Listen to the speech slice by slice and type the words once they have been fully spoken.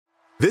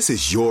This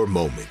is your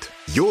moment,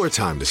 your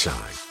time to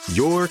shine,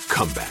 your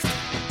comeback.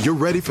 You're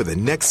ready for the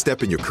next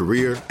step in your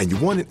career, and you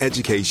want an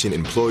education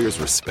employers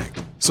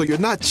respect. So you're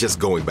not just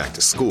going back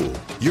to school,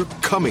 you're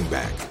coming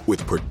back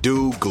with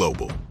Purdue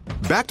Global.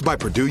 Backed by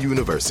Purdue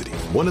University,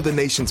 one of the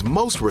nation's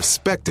most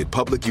respected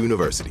public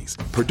universities,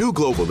 Purdue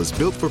Global is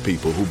built for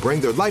people who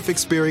bring their life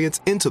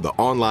experience into the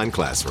online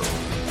classroom.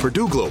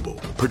 Purdue Global,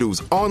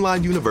 Purdue's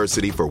online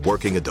university for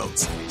working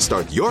adults.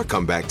 Start your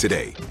comeback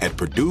today at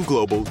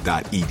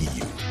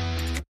purdueglobal.edu.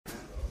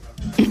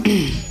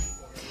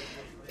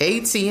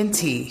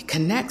 AT&T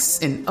connects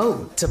an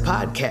ode to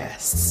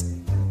podcasts.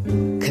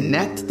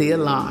 Connect the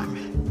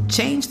alarm.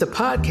 Change the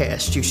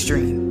podcast you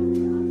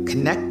stream.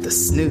 Connect the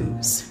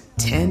snooze.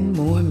 10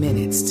 more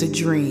minutes to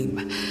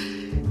dream.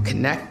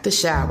 Connect the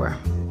shower.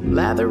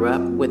 Lather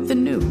up with the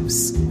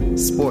news.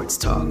 Sports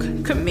talk,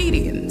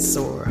 comedians,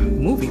 or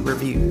movie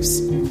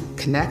reviews.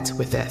 Connect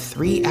with that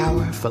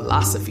 3-hour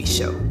philosophy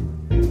show.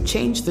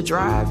 Change the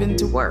drive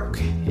into work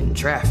in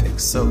traffic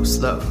so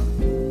slow.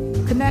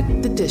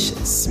 Connect the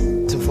dishes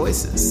to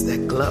voices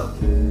that glow.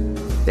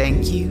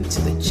 Thank you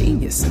to the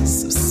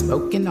geniuses of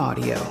spoken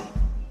audio.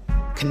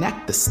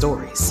 Connect the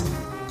stories.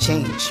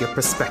 Change your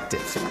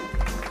perspective.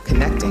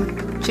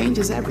 Connecting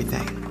changes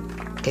everything.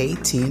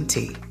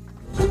 AT&T.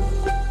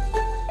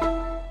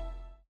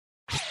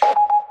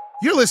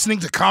 You're listening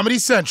to Comedy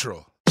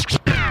Central.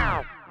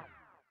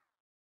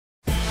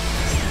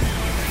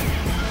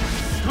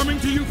 Coming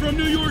to you from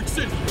New York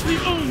City,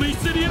 the only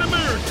city in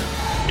America,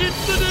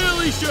 it's The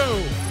Daily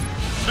Show.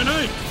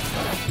 Tonight,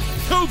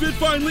 COVID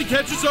finally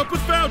catches up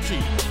with Fauci.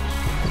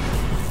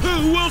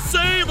 Who will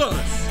save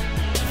us?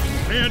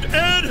 And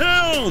Ed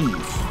Helms.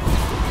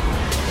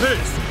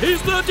 This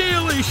is The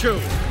Daily Show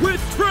with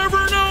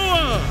Trevor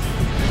Noah.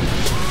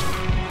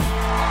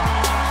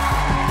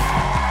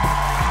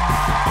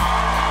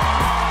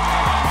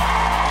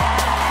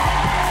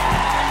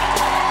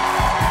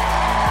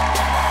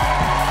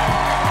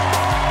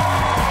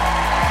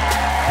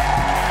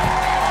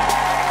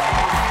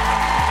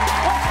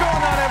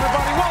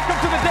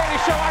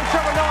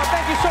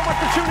 So much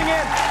for tuning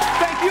in.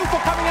 Thank you for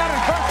coming out in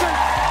person.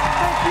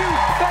 Thank you,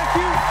 and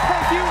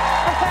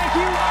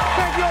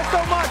thank you all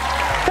so much.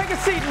 Take a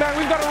seat, man.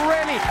 We've got a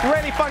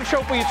really fun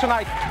show for you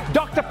tonight.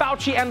 Dr.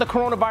 Fauci and the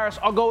coronavirus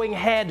are going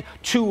head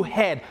to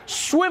head.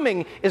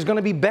 Swimming is going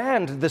to be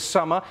banned this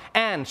summer,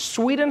 and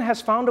Sweden has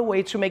found a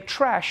way to make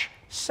trash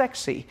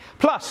sexy.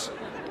 Plus,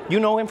 you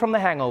know him from The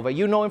Hangover,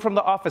 you know him from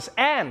The Office,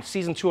 and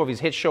season 2 of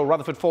his hit show,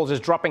 Rutherford Falls, is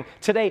dropping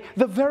today.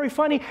 The very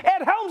funny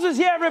Ed Helms is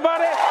here,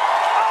 everybody.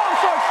 Oh, I'm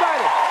so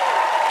excited.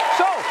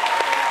 So,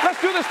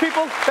 let's do this,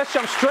 people. Let's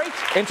jump straight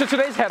into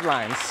today's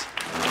headlines.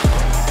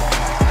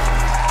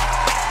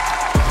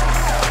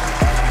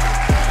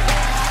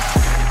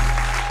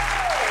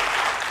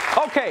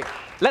 Okay,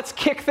 let's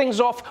kick things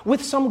off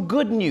with some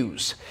good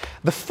news.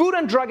 The Food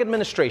and Drug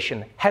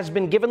Administration has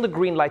been given the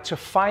green light to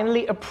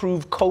finally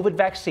approve COVID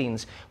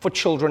vaccines for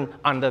children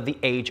under the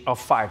age of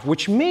 5,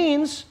 which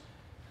means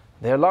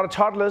there are a lot of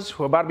toddlers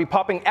who are about to be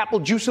popping apple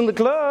juice in the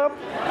club.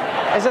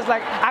 It's just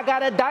like, I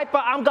got a diaper,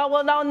 I'm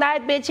going all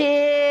night,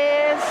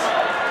 bitches.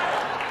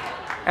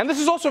 And this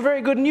is also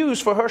very good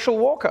news for Herschel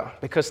Walker,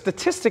 because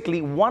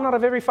statistically, 1 out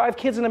of every 5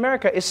 kids in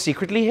America is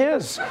secretly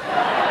his.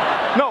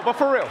 No, but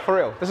for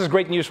real, this is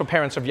great news for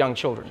parents of young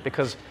children,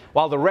 because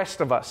while the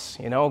rest of us,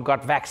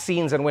 got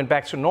vaccines and went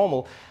back to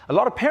normal, a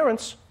lot of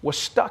parents were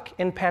stuck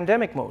in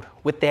pandemic mode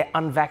with their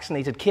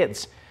unvaccinated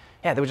kids.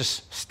 Yeah, they were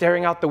just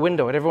staring out the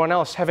window at everyone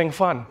else having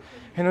fun.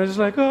 And it was just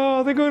like,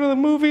 oh, they're going to the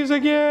movies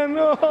again.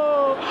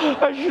 Oh,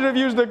 I should have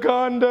used a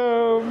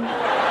condom.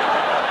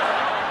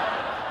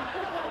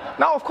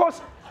 Now, of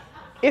course,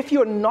 if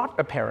you're not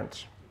a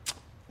parent,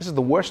 this is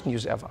the worst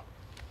news ever.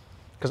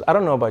 Because I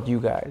don't know about you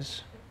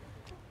guys,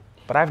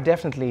 but I've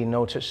definitely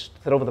noticed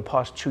that over the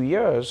past 2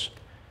 years,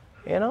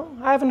 I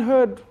haven't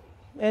heard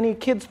any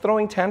kids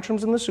throwing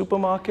tantrums in the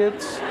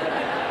supermarkets.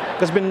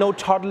 There's been no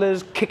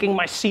toddlers kicking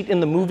my seat in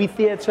the movie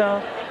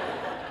theater.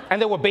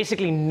 And there were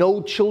basically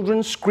no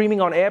children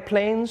screaming on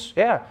airplanes.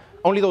 Yeah,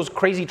 only those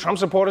crazy Trump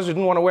supporters who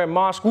didn't want to wear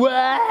masks.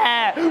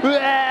 Wah!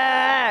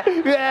 Wah!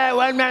 Wah!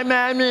 Want my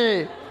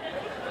mommy?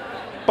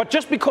 But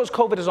just because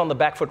COVID is on the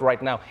back foot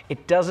right now,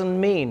 it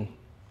doesn't mean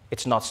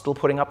it's not still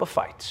putting up a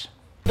fight.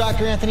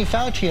 Dr. Anthony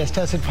Fauci has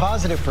tested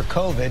positive for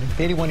COVID.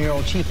 The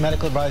 81-year-old chief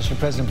medical advisor to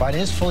President Biden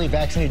is fully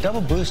vaccinated, double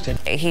boosted.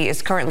 He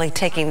is currently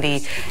taking the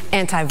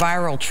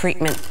antiviral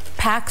treatment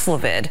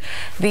Paxlovid.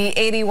 The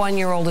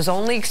 81-year-old is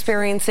only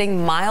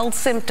experiencing mild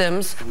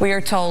symptoms. We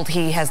are told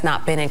he has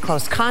not been in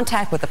close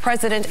contact with the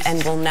president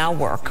and will now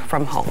work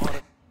from home.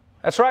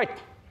 That's right.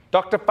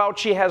 Dr.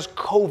 Fauci has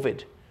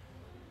COVID,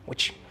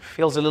 which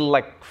feels a little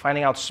like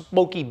finding out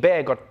Smokey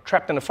Bear got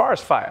trapped in a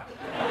forest fire.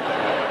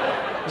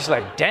 It's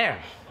like, damn.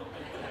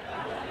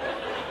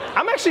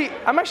 I'm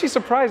actually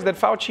surprised that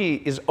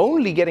Fauci is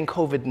only getting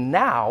COVID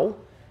now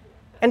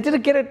and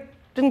didn't get it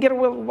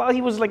while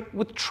he was like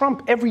with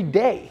Trump every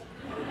day.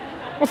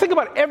 Well, think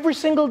about it. Every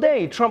single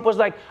day, Trump was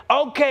like,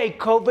 okay,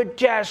 COVID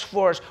task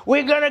force,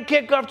 we're going to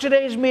kick off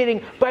today's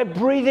meeting by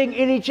breathing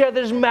in each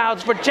other's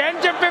mouths for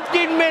 10 to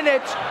 15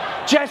 minutes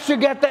just to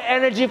get the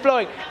energy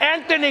flowing.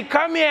 Anthony,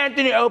 come here,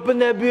 Anthony. Open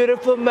that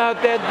beautiful mouth,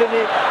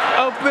 Anthony.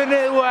 Open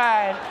it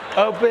wide.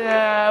 Open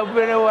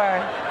it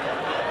wide.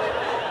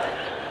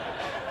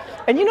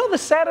 And you know the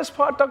saddest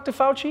part, Dr.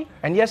 Fauci?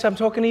 And yes, I'm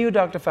talking to you,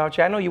 Dr.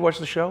 Fauci. I know you watch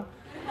the show.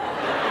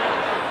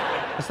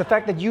 It's the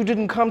fact that you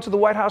didn't come to the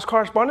White House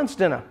Correspondents'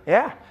 Dinner.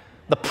 Yeah.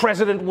 The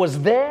president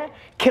was there.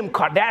 Kim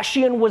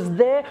Kardashian was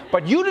there.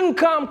 But you didn't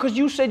come because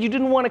you said you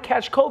didn't want to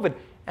catch COVID.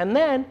 And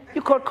then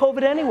you caught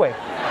COVID anyway.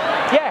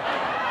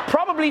 Yeah.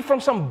 Probably from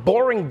some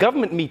boring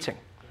government meeting.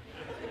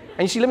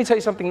 And you see, let me tell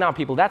you something now,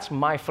 people. That's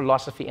my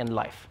philosophy in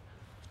life.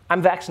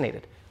 I'm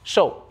vaccinated.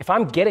 So if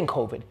I'm getting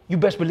COVID, you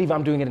best believe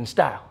I'm doing it in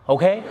style,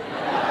 okay?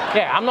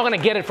 Yeah, I'm not going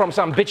to get it from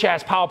some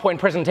bitch-ass PowerPoint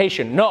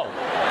presentation. No.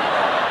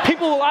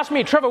 People will ask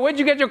me, Trevor, where'd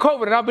you get your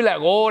COVID? And I'll be like,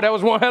 oh, that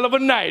was one hell of a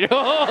night.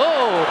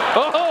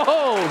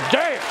 Oh,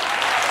 damn.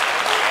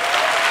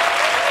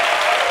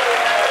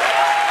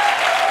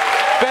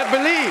 Better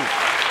believe.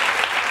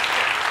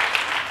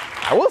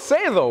 I will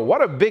say, though,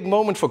 what a big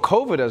moment for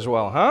COVID as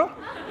well, huh?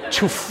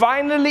 To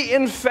finally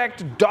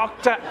infect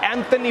Dr.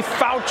 Anthony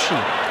Fauci.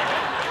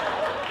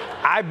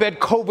 I bet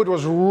COVID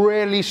was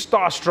really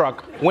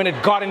starstruck when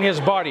it got in his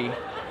body.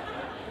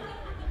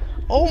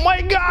 Oh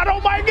my God, oh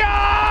my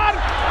God!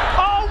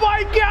 Oh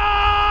my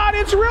God!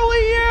 It's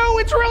really you!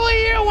 It's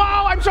really you!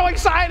 Wow, I'm so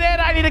excited!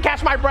 I need to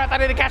catch my breath! I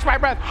need to catch my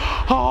breath!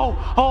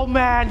 Oh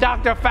man,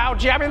 Dr.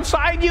 Fauci, I'm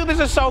inside you!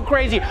 This is so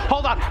crazy!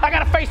 Hold on, I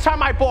gotta FaceTime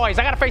my boys!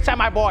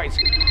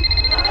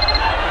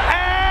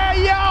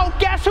 Hey, yo,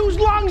 guess whose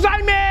lungs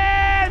I'm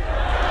in?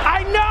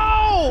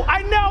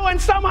 I know,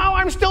 and somehow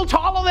I'm still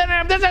taller than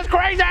him! This is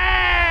crazy!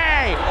 Ah!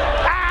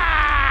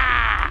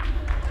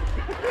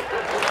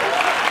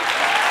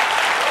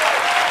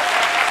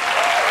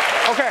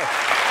 Okay.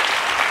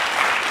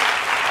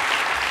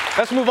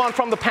 Let's move on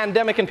from the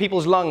pandemic in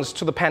people's lungs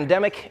to the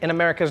pandemic in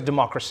America's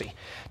democracy.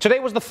 Today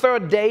was the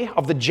third day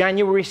of the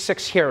January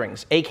 6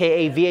 hearings,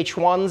 aka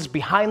VH1's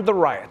Behind the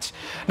Riots.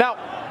 Now,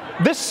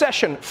 this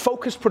session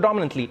focused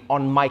predominantly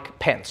on Mike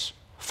Pence,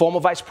 former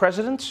vice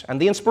president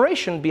and the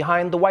inspiration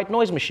behind the white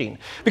noise machine.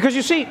 Because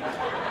you see,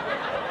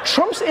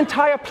 Trump's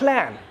entire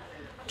plan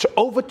to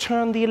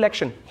overturn the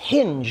election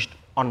hinged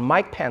on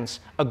Mike Pence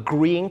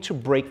agreeing to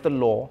break the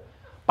law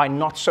by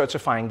not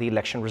certifying the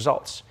election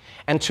results.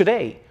 And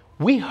today,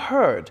 we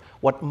heard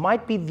what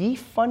might be the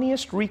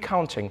funniest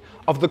recounting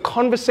of the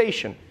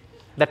conversation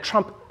that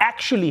Trump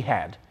actually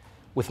had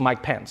with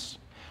Mike Pence,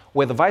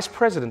 where the vice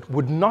president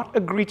would not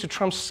agree to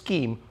Trump's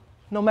scheme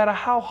no matter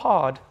how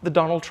hard the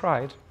Donald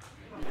tried.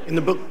 In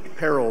the book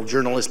Peril,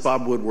 journalists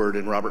Bob Woodward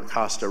and Robert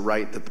Costa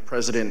write that the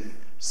president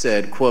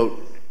said,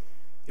 quote,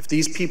 "If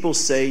these people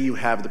say you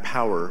have the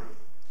power,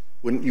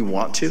 wouldn't you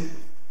want to?"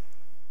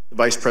 The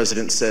vice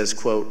president says,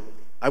 quote,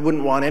 "I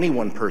wouldn't want any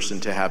one person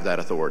to have that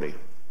authority."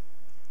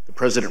 The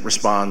president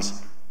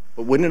responds,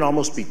 "But wouldn't it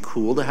almost be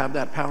cool to have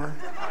that power?"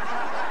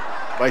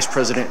 The vice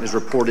president is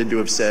reported to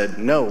have said,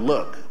 "No,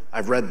 look,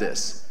 I've read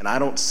this, and I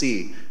don't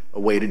see a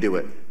way to do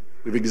it.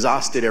 We've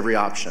exhausted every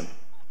option.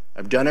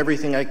 I've done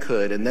everything I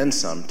could, and then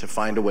some, to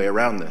find a way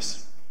around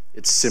this.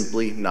 It's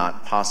simply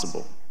not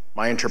possible.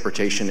 My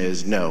interpretation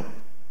is no."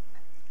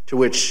 To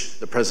which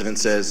the president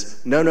says,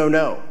 No.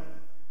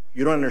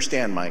 You don't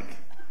understand, Mike.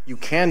 You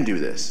can do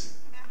this.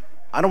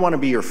 I don't want to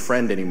be your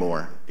friend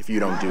anymore if you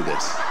don't do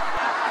this."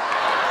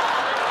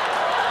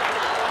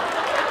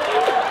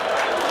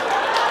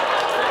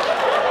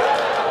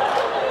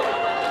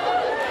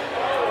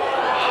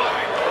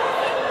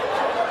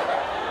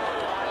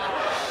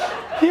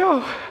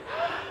 Yo,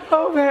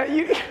 oh man,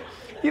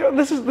 you know,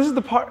 this is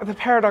the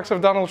paradox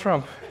of Donald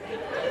Trump.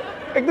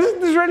 Like, this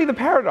is really the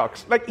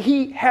paradox. Like,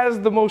 he has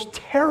the most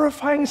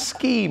terrifying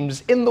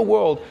schemes in the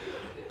world,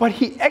 but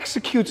he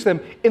executes them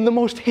in the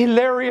most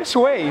hilarious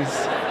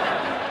ways.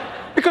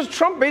 Because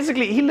Trump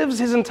basically, he lives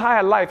his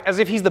entire life as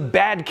if he's the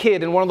bad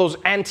kid in one of those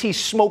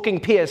anti-smoking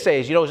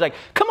PSAs. You know, he's like,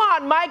 "Come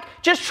on, Mike,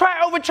 just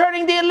try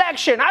overturning the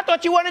election. I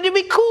thought you wanted to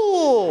be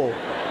cool."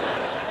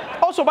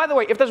 Also, by the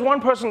way, if there's one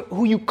person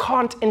who you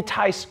can't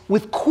entice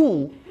with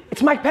cool,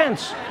 it's Mike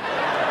Pence.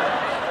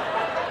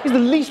 He's the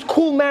least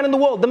cool man in the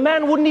world. The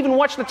man wouldn't even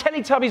watch the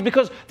Teletubbies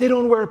because they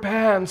don't wear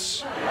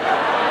pants.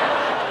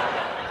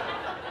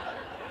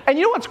 And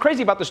you know what's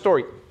crazy about the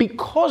story?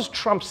 Because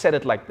Trump said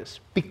it like this,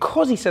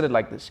 because he said it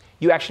like this,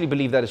 you actually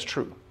believe that is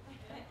true.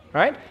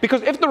 Right?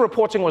 Because if the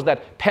reporting was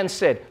that Pence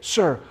said,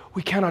 "Sir,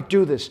 we cannot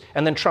do this,"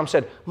 and then Trump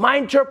said, "My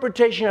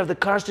interpretation of the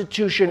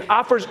Constitution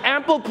offers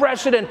ample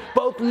precedent,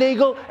 both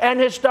legal and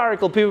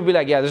historical," people would be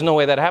like, "Yeah, there's no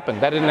way that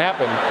happened. That didn't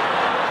happen.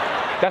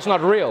 That's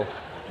not real."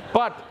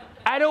 But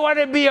 "I don't want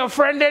to be your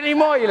friend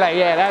anymore," you're like,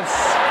 "Yeah,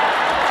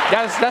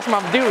 that's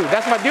my dude.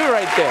 That's my dude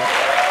right there.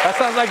 That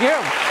sounds like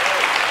him."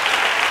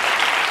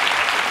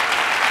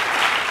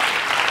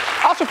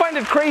 I also find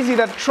it crazy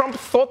that Trump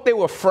thought they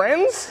were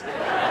friends.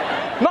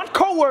 Not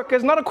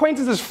co-workers, not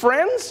acquaintances,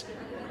 friends.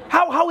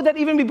 How would that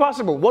even be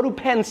possible? What do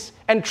Pence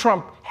and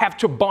Trump have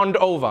to bond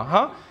over,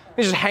 huh?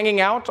 They're just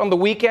hanging out on the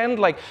weekend,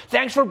 like,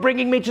 thanks for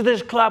bringing me to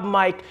this club,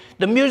 Mike.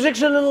 The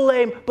music's a little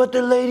lame, but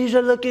the ladies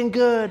are looking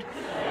good.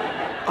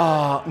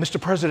 Mr.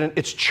 President,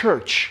 it's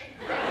church.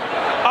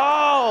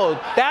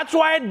 Oh, that's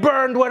why it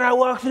burned when I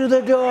walked through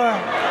the door.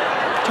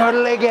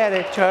 Totally get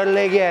it,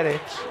 totally get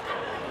it.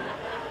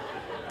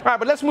 All right,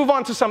 but let's move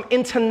on to some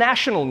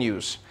international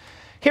news.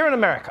 Here in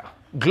America,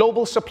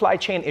 global supply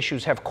chain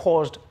issues have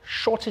caused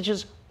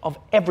shortages of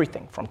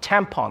everything from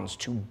tampons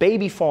to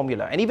baby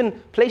formula and even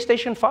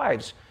PlayStation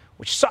 5s,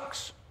 which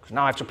sucks, because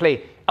now I have to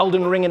play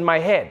Elden Ring in my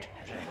head.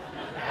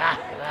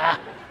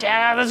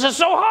 Damn, this is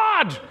so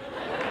hard!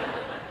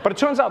 But it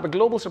turns out the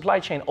global supply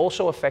chain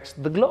also affects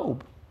the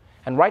globe.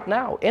 And right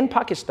now, in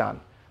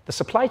Pakistan, the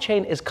supply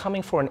chain is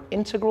coming for an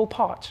integral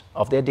part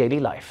of their daily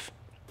life.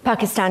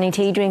 Pakistani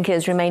tea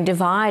drinkers remain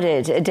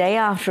divided a day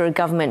after a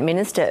government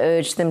minister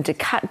urged them to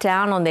cut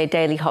down on their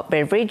daily hot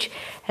beverage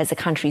as the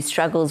country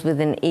struggles with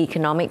an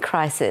economic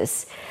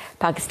crisis.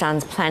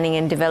 Pakistan's Planning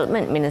and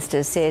Development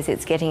Minister says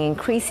it's getting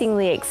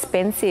increasingly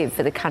expensive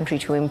for the country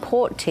to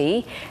import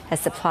tea as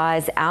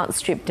supplies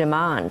outstrip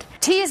demand.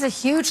 Tea is a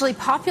hugely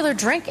popular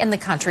drink in the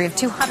country of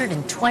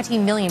 220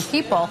 million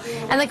people,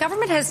 and the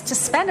government has to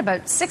spend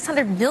about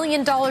 $600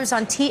 million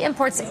on tea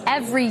imports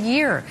every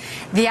year.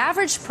 The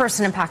average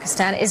person in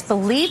Pakistan is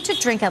believed to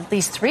drink at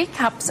least 3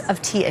 cups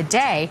of tea a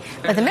day,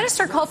 but the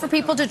minister called for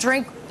people to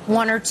drink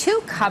 1 or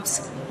 2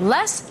 cups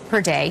less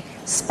per day,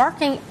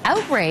 sparking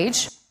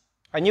outrage.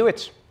 I knew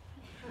it.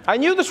 I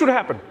knew this would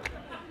happen.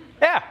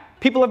 Yeah,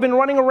 people have been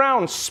running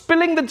around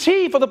spilling the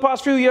tea for the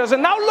past few years,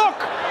 and now look,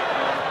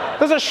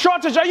 there's a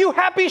shortage. Are you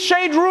happy,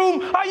 Shade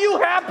Room? Are you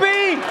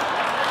happy?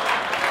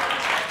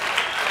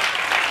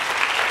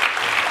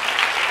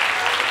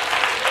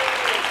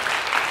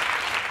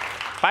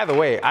 By the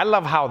way, I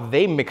love how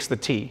they mix the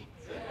tea.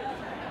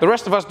 The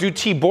rest of us do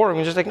tea boring.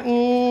 We're just like,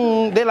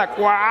 They're like,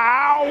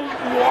 wow,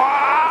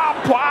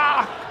 wow,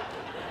 wow.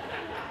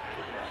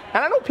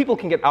 And I know people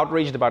can get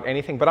outraged about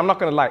anything, but I'm not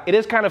going to lie. It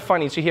is kind of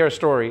funny to hear a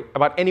story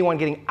about anyone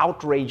getting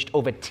outraged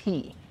over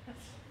tea.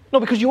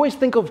 No, because you always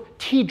think of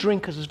tea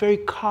drinkers as very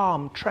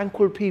calm,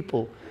 tranquil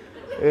people,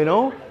 you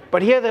know?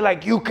 But here they're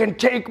like, you can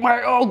take my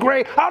Earl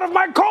Grey out of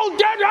my cold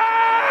dead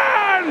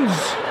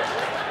hands!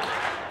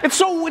 It's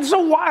so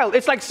wild.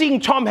 It's like seeing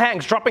Tom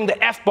Hanks dropping the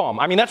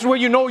F-bomb. I mean, that's where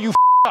you know you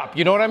f***ed up,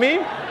 you know what I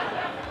mean?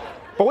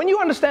 But when you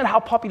understand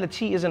how popular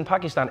tea is in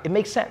Pakistan, it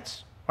makes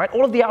sense. Right?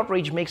 All of the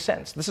outrage makes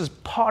sense. This is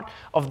part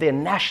of their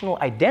national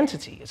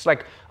identity. It's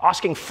like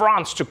asking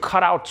France to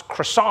cut out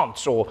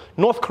croissants or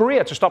North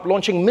Korea to stop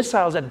launching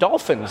missiles at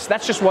dolphins.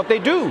 That's just what they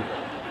do.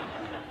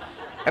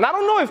 And I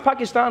don't know if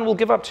Pakistan will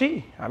give up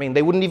tea. I mean,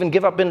 they wouldn't even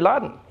give up bin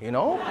Laden, you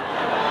know?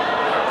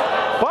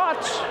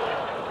 But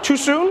too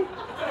soon?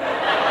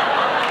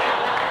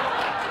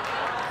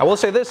 I will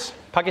say this,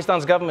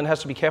 Pakistan's government has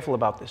to be careful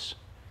about this.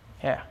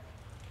 Yeah.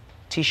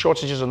 Tea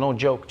shortages are no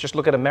joke. Just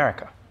look at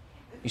America.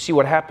 You see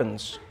what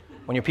happens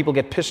when your people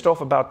get pissed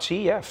off about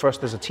tea? Yeah, first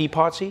there's a tea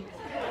party,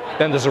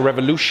 then there's a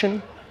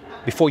revolution.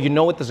 Before you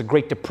know it, there's a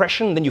Great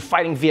Depression, then you're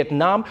fighting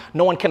Vietnam,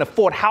 no one can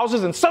afford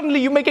houses, and suddenly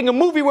you're making a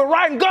movie where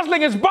Ryan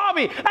Gosling is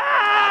Barbie. Ah!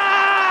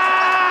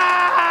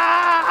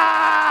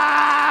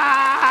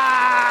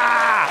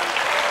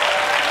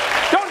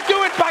 Don't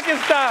do it,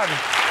 Pakistan!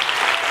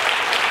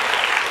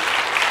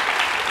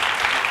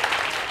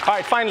 All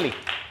right, finally.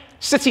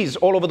 Cities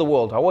all over the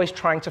world are always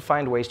trying to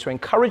find ways to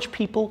encourage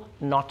people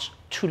not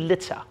to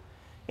litter.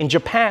 In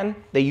Japan,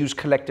 they use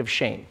collective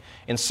shame.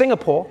 In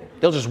Singapore,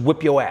 they'll just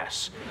whip your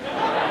ass.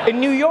 In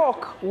New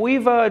York,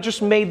 we've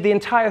just made the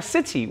entire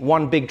city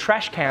one big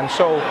trash can,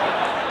 so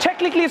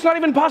technically it's not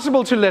even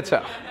possible to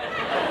litter.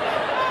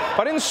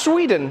 But in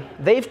Sweden,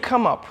 they've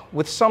come up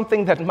with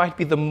something that might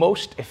be the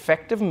most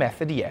effective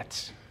method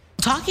yet.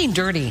 Talking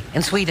dirty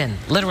in Sweden,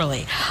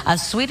 literally. A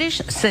Swedish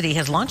city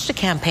has launched a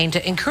campaign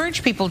to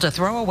encourage people to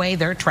throw away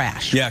their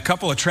trash. Yeah, a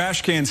couple of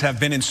trash cans have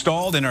been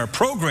installed and are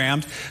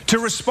programmed to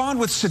respond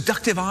with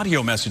seductive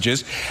audio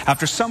messages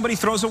after somebody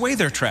throws away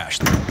their trash.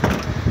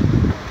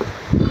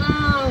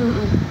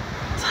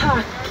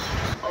 Tack.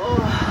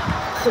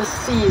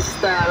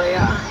 Precis där,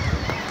 ja.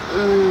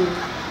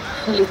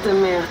 Lite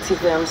mer till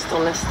vänster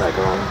nästa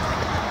gång.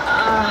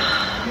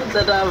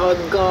 Det där var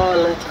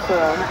galet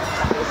skönt.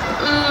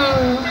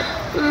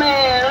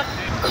 Mer.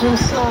 Kom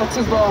snart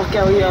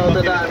tillbaka och gör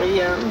det där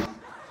igen.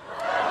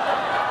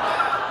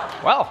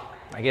 Well,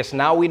 I guess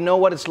now we know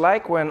what it's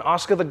like when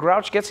Oscar the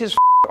Grouch gets his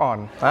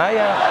on. I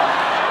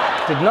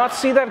did not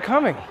see that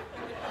coming.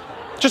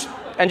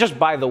 Just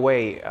by the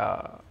way,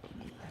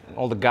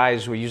 all the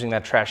guys who are using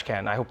that trash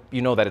can, I hope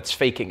you know that it's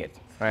faking it,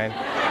 right?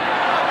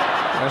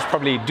 There's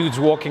probably dudes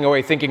walking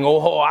away thinking,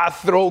 oh, I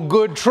throw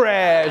good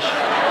trash.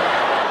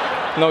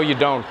 No, you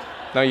don't.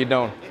 No, you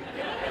don't.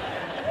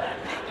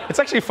 It's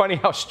actually funny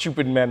how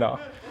stupid men are.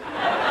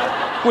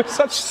 We're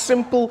such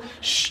simple,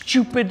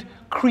 stupid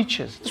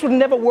creatures. This would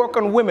never work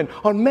on women.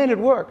 On men, it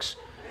works.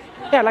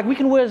 Yeah, like we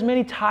can wear as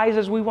many ties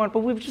as we want,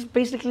 but we're just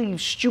basically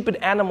stupid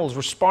animals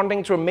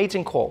responding to a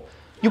mating call.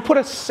 You put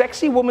a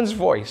sexy woman's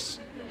voice,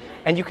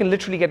 and you can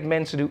literally get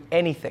men to do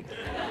anything.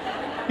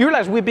 You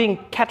realize we're being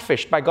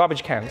catfished by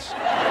garbage cans,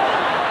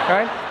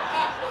 right?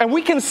 And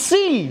we can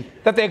see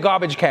that they're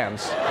garbage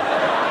cans.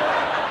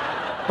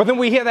 But then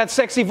we hear that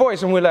sexy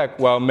voice, and we're like,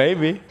 well,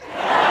 maybe.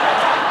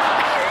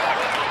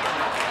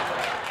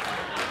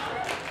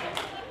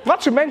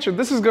 Not to mention,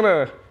 this is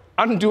gonna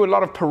undo a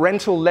lot of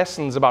parental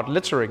lessons about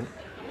littering.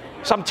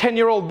 Some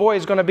 10-year-old boy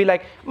is gonna be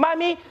like,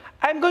 Mommy,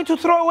 I'm going to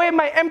throw away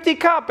my empty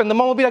cup. And the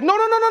mom will be like, no.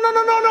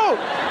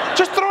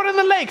 Just throw it in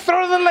the lake,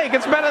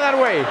 It's better that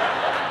way.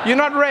 You're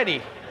not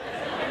ready.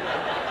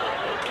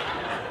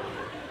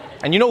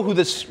 And you know who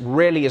this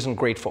really isn't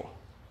great for?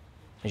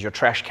 Is your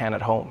trash can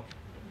at home.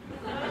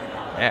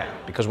 Yeah,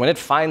 because when it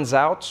finds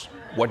out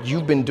what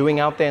you've been doing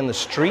out there in the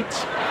street,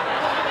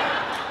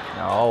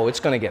 oh,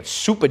 it's gonna get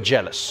super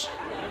jealous.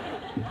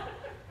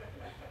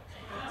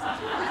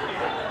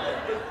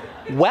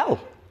 Well,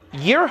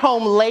 you're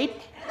home late.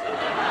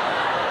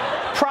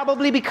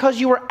 Probably because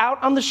you were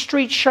out on the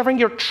street shoving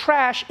your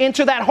trash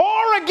into that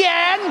whore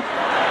again.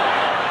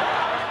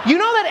 You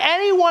know that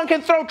anyone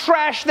can throw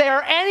trash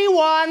there,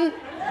 anyone.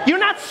 You're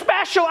not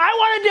special. I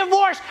want a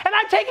divorce, and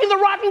I'm taking the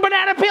rotten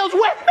banana peels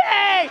with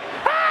me.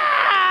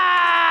 Ah!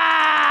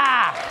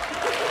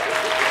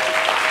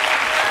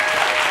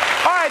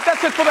 All right,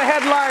 that's it for the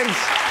headlines.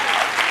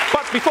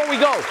 But before we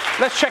go,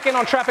 let's check in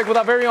on traffic with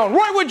our very own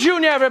Roy Wood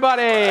Jr.,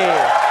 everybody.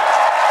 Yeah.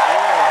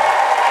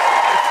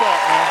 What's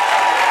up, man?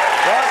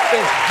 What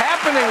is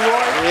happening,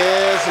 Roy?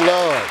 Yes,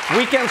 Lord.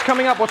 Weekend's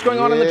coming up. What's going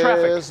on in the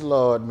traffic? Yes,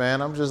 Lord,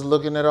 man. I'm just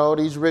looking at all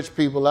these rich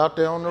people out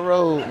there on the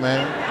road,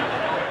 man.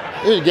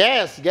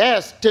 Gas,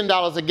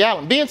 $10 a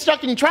gallon. Being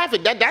stuck in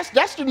traffic,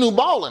 that's the new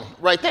balling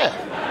right there.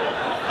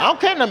 I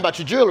don't care nothing about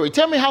your jewelry.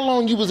 Tell me how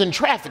long you was in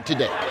traffic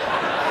today.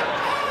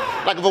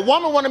 Like if a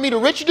woman wanted to meet a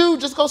rich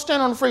dude, just go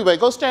stand on the freeway.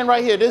 Go stand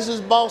right here. This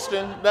is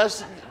Boston.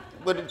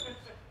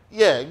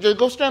 Yeah, just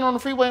go stand on the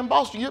freeway in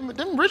Boston.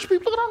 Them rich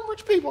people, look at all them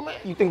rich people, man.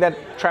 You think that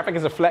traffic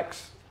is a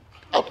flex?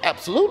 Oh,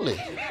 absolutely.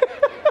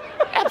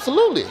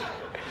 Absolutely.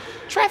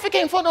 Traffic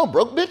ain't for no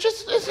broke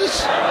bitches. This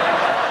is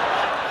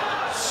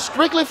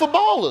strictly for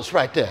ballers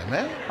right there,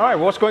 man. All right,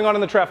 well, what's going on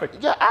in the traffic?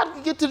 Yeah,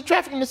 I'll get to the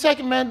traffic in a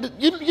second, man.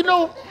 You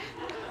know,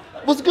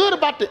 what's good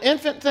about the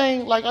infant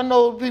thing, like I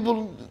know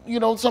people,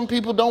 some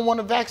people don't want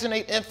to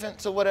vaccinate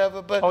infants or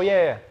whatever, but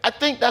yeah. I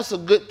think that's a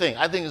good thing.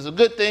 I think it's a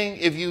good thing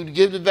if you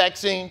give the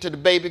vaccine to the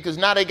baby, because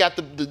now they got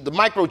the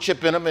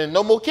microchip in them and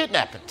no more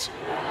kidnappings.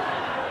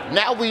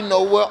 Now we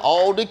know where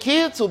all the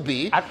kids will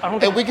be,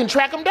 and we can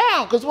track them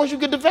down, because once you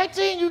get the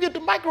vaccine, you get the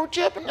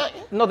microchip.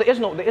 No, there is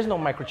no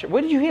microchip.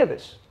 Where did you hear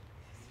this?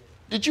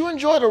 Did you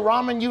enjoy the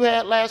ramen you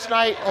had last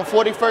night on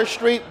 41st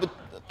Street? I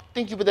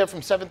think you were there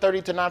from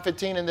 7:30 to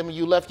 9:15, and then when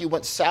you left, you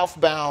went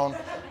southbound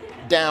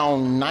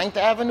down 9th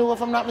Avenue,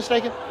 if I'm not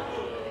mistaken.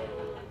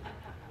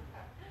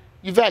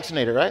 You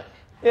vaccinated, right?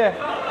 Yeah.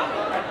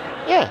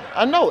 Yeah,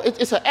 I know.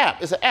 It's an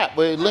app. It's an app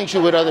where it links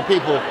you with other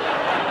people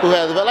who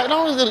have the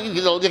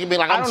you can be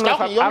like, I'm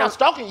stalking you. I'm not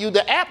stalking you.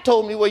 The app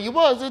told me where you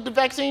was. It's the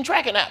vaccine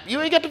tracking app.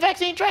 You ain't got the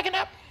vaccine tracking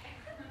app?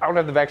 I don't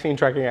have the vaccine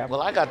tracking app.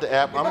 Well, I got the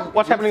app.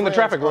 What's happening in the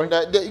traffic, Roy?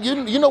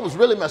 You know what's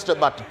really messed up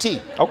about the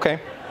tea? Okay.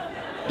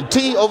 The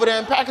tea over there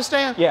in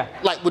Pakistan? Yeah.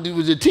 Like with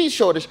the tea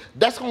shortage,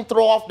 that's going to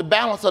throw off the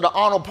balance of the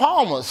Arnold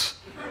Palmers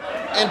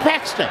in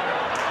Pakistan.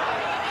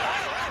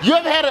 You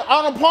ever had an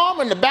Arnold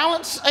Palmer and the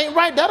balance ain't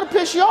right? That'll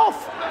piss you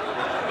off.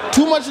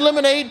 Too much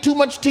lemonade, too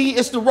much tea,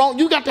 it's the wrong.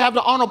 You got to have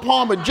the Arnold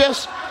Palmer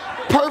just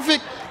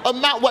perfect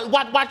amount.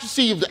 Watch you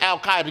see if the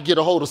Al-Qaeda get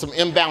a hold of some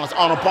imbalanced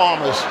Arnold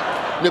Palmers.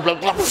 They're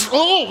like,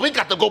 oh, we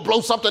got to go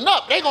blow something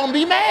up. They're going to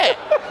be mad.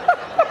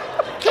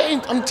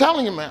 Okay, I'm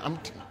telling you, man. I'm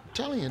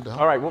telling you, though.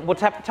 All right, what's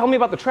happening? Tell me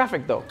about the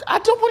traffic, though.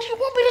 What you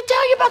want me to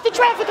tell you about the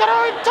traffic? I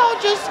already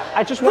told you.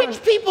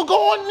 Rich people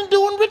going and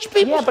doing rich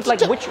people. Yeah, but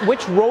like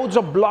which roads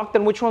are blocked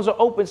and which ones are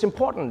open? It's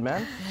important,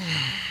 man.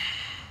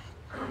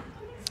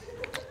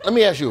 Let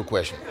me ask you a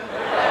question.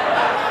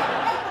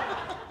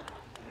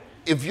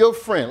 If your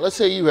friend, let's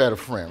say you had a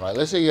friend, right?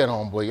 Let's say you had a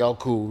homeboy, y'all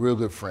cool, real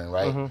good friend,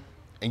 right? Mm-hmm.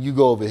 And you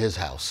go over his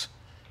house,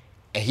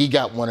 and he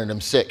got one of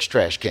them sex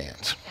trash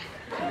cans.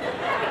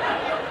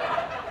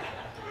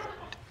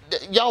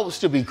 Y'all would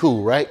still be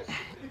cool, right?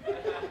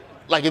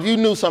 Like if you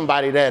knew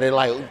somebody that had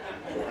like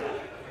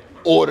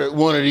ordered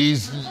one of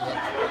these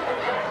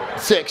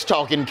sex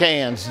talking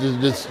cans,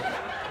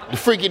 the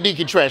freaky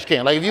deaky trash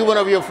can. Like if you went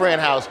over your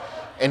friend's house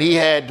and he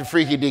had the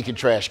freaky deaky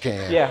trash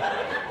can, yeah,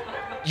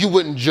 you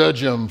wouldn't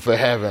judge him for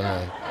having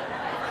a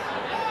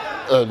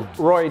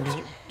Roy,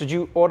 did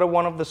you order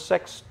one of the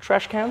sex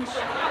trash cans?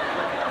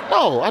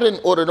 No, I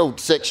didn't order no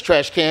sex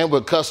trash can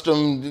with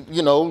custom,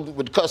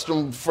 with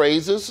custom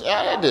phrases.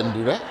 I didn't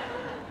do that.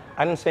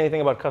 I didn't say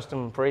anything about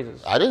custom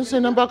phrases. I didn't say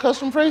nothing about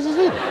custom phrases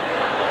either.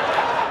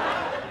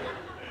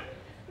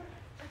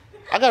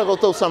 I gotta go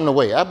throw something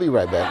away. I'll be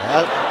right back.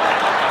 I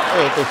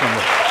gotta throw something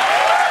away.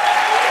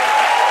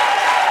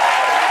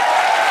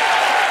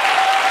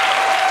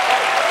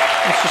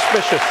 I'm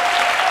suspicious.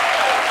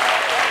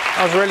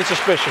 That was really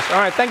suspicious. All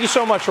right, thank you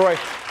so much, Roy.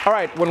 All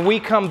right, when we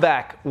come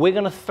back, we're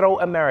going to throw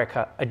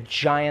America a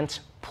giant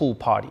pool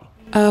party.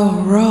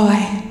 Oh, Roy,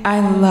 I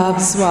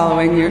love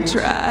swallowing your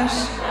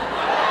trash.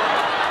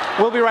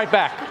 We'll be right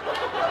back.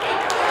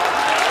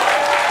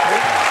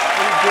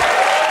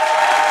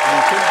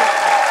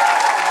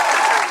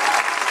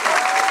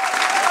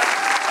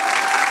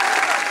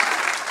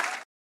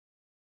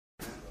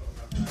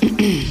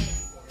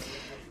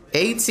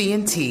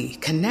 AT&T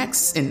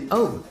connects an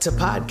ode to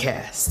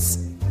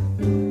podcasts.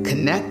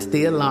 Connect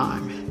the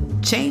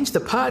alarm. Change the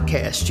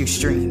podcast you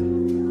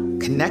stream.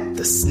 Connect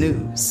the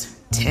snooze.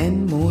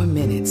 10 more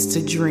minutes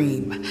to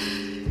dream.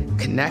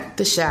 Connect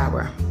the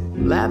shower.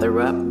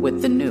 Lather up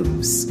with the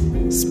news.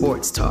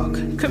 Sports talk,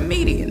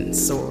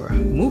 comedians, or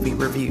movie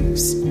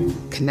reviews.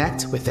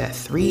 Connect with that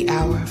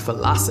 3-hour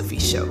philosophy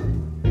show.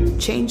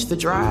 Change the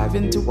drive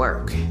into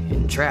work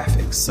in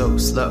traffic so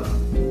slow.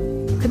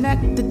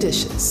 Connect the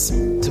dishes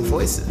to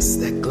voices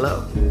that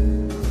glow.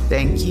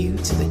 Thank you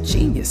to the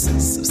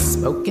geniuses of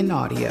spoken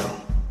audio.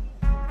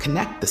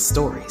 Connect the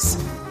stories.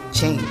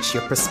 Change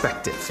your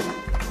perspective.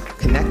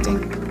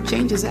 Connecting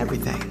changes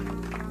everything.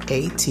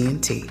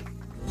 AT&T.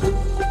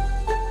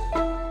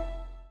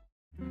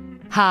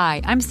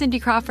 Hi, I'm Cindy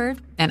Crawford,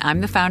 and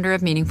I'm the founder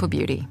of Meaningful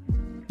Beauty.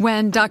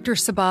 When Dr.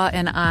 Sabah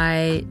and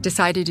I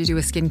decided to do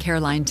a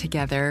skincare line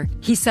together,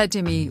 he said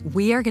to me,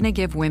 we are going to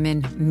give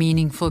women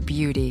meaningful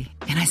beauty.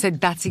 And I said,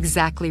 that's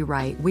exactly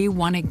right. We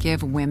want to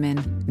give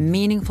women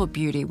meaningful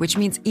beauty, which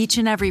means each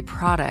and every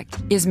product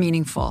is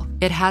meaningful.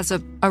 It has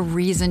a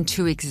reason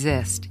to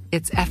exist.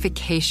 It's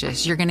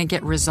efficacious. You're going to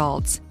get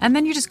results. And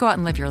then you just go out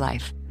and live your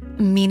life.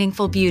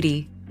 Meaningful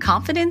Beauty.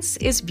 Confidence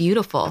is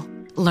beautiful.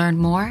 Learn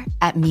more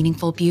at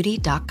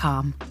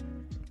meaningfulbeauty.com.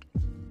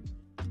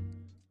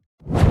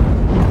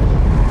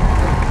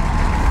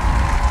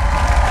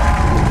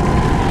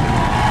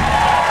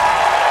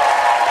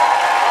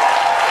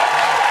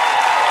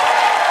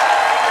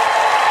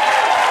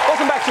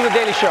 The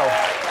Daily Show.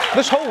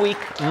 This whole week,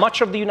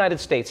 much of the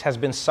United States has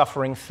been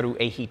suffering through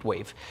a heat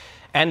wave.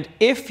 And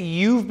if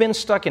you've been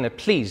stuck in it,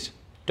 please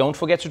don't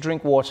forget to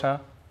drink water,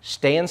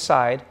 stay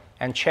inside,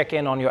 and check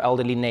in on your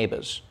elderly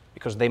neighbors,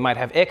 because they might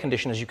have air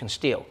conditioners you can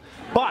steal.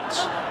 But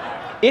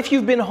if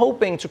you've been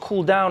hoping to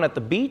cool down at the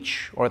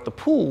beach or at the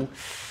pool,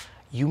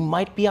 you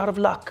might be out of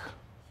luck.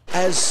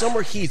 As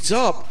summer heats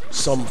up,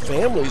 some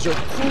families are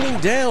cooling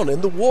down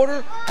in the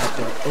water at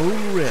their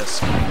own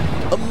risk.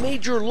 A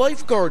major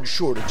lifeguard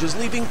shortage is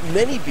leaving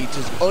many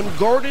beaches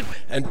unguarded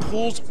and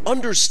pools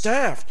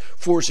understaffed,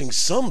 forcing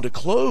some to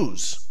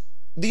close.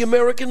 The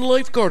American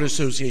Lifeguard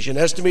Association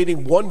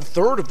estimating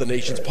 1/3 of the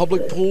nation's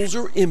public pools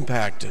are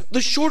impacted.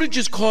 The shortage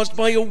is caused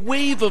by a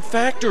wave of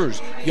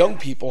factors. Young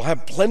people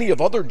have plenty of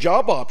other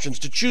job options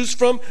to choose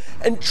from,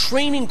 and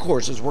training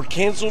courses were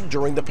canceled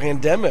during the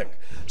pandemic.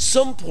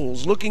 Some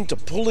pools looking to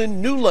pull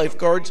in new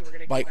lifeguards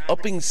by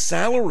upping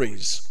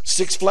salaries.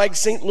 Six Flags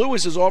St.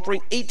 Louis is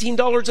offering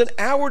 $18 an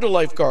hour to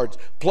lifeguards,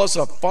 plus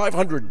a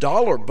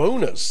 $500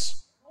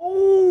 bonus.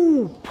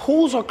 Oh,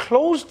 pools are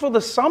closed for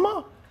the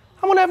summer?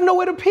 I'm gonna have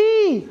nowhere to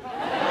pee.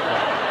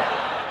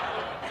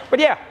 But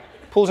yeah,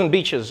 pools and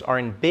beaches are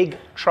in big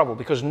trouble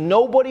because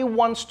nobody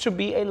wants to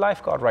be a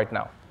lifeguard right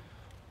now,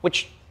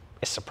 which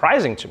is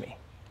surprising to me.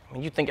 I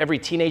mean, you'd think every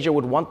teenager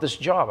would want this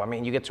job. I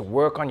mean, you get to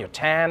work on your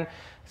tan,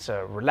 it's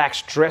a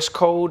relaxed dress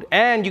code,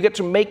 and you get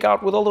to make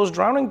out with all those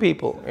drowning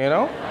people, you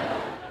know?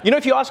 You know,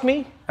 if you ask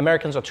me,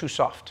 Americans are too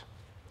soft.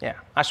 Yeah,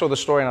 I saw the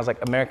story and I was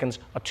like, Americans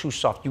are too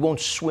soft. You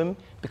won't swim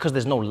because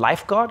there's no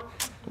lifeguard?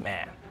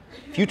 Man,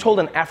 if you told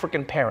an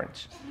African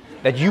parent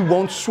that you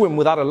won't swim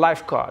without a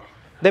lifeguard,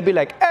 they'd be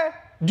like,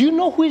 do you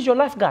know who is your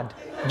lifeguard?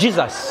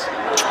 Jesus.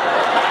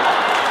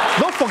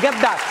 Don't forget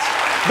that.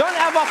 Don't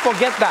ever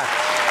forget that.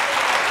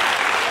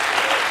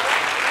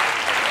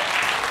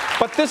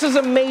 But this is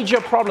a major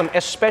problem,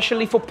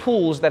 especially for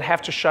pools that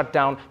have to shut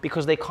down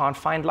because they can't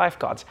find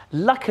lifeguards.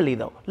 Luckily,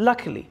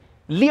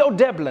 Leo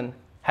Deblin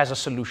has a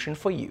solution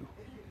for you.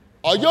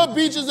 Are your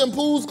beaches and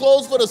pools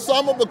closed for the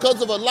summer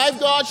because of a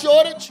lifeguard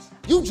shortage?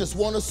 You just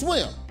want to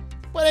swim,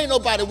 but ain't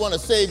nobody want to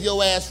save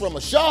your ass from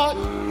a shark.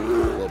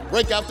 Well,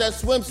 break out that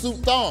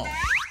swimsuit thong,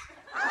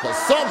 because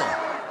summer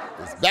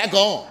is back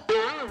on.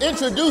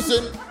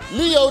 Introducing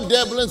Leo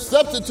Deblin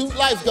Substitute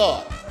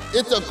Lifeguard.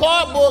 It's a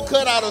cardboard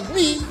cutout of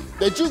me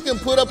that you can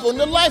put up on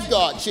the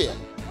lifeguard chair.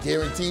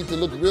 Guaranteed to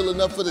look real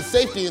enough for the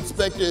safety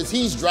inspector as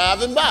he's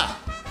driving by.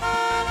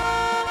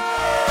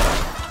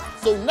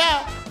 So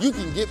now you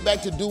can get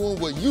back to doing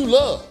what you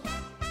love,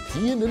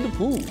 peeing in the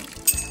pool.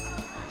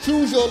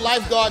 Choose your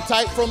lifeguard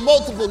type from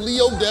multiple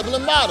Leo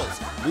Deblin models.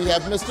 We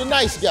have Mr.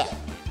 Nice Guy,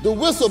 the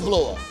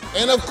Whistleblower,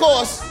 and of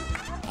course,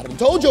 I done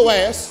told your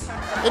ass.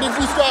 And if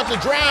you start to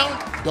drown,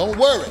 don't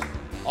worry.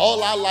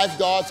 All our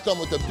lifeguards come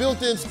with a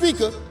built-in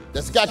speaker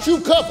that's got you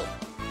covered.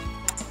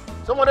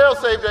 Someone else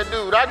saved that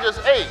dude, I just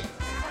ate.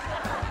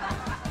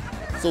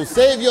 So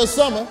save your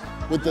summer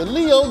with the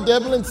Leo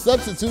Deblin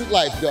Substitute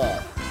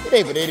Lifeguard. It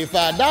ain't but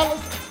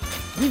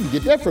 $85. You can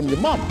get that from your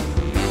mama.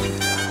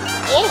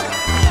 Oh!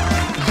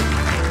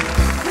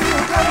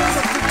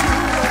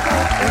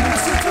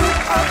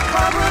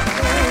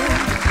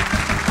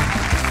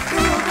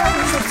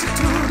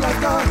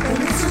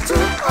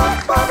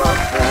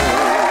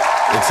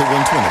 Exit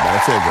 120 by the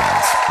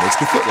fairgrounds. Next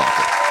to Foot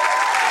Locker.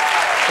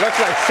 Looks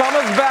like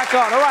summer's back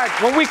on. All right,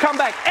 when we come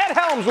back, Ed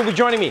Helms will be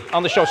joining me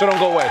on the show, so don't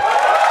go away.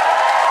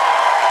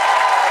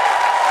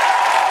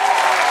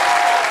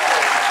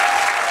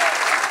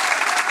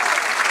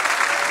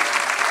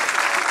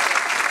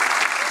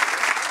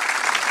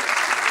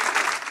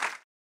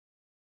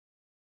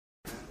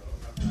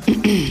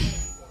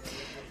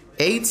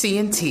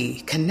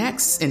 AT&T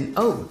connects an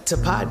ode to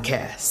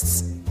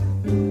podcasts.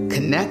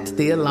 Connect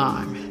the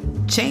alarm.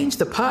 Change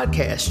the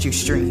podcast you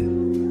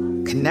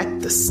stream.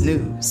 Connect the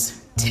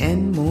snooze.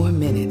 10 more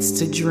minutes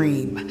to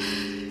dream.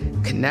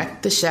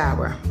 Connect the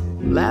shower.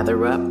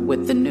 Lather up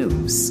with the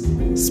news.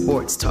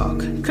 Sports talk,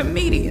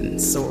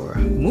 comedians, or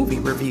movie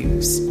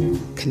reviews.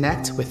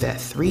 Connect with that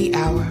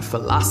 3-hour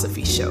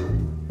philosophy show.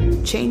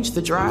 Change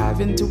the drive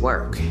into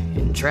work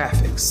in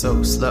traffic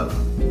so slow.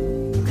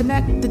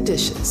 Connect the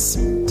dishes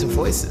to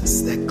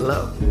voices that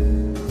glow.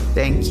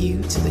 Thank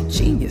you to the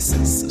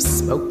geniuses of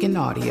spoken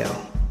audio.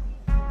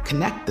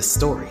 Connect the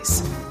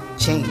stories.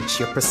 Change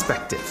your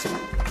perspective.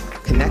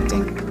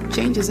 Connecting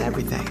changes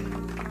everything.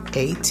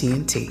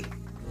 AT&T.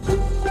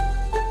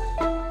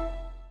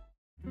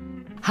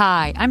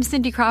 Hi, I'm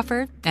Cindy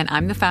Crawford, and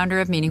I'm the founder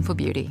of Meaningful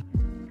Beauty.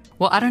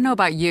 Well, I don't know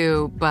about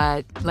you,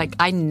 but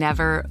I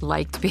never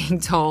liked being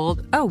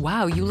told, oh,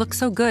 wow, you look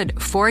so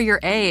good for your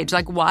age.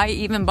 Why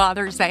even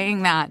bother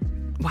saying that?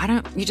 Why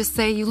don't you just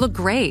say you look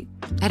great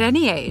at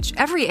any age,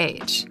 every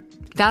age?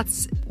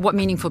 That's what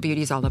Meaningful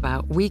Beauty is all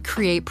about. We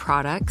create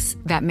products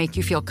that make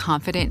you feel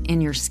confident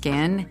in your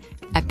skin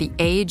at the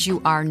age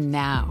you are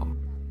now.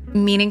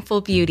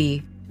 Meaningful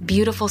Beauty.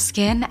 Beautiful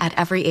skin at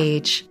every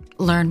age.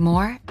 Learn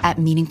more at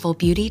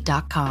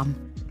meaningfulbeauty.com.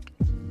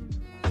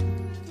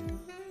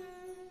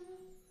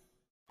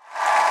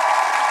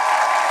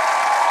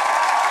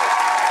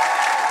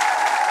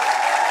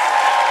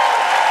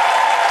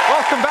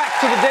 Welcome back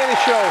to The Daily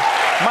Show.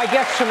 My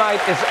guest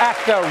tonight is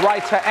actor,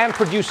 writer, and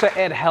producer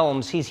Ed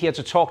Helms. He's here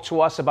to talk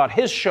to us about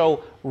his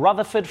show,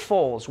 Rutherford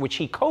Falls, which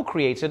he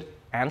co-created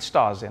and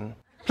stars in.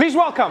 Please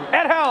welcome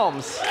Ed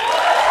Helms.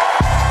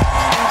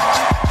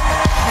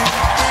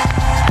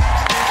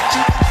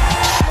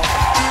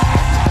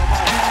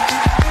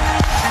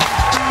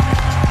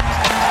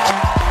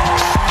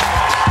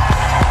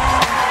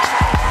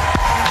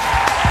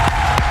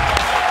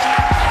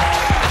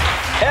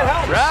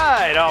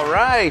 All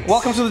right.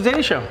 Welcome to The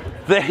Daily Show.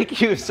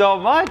 Thank you so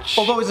much.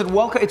 Although, is it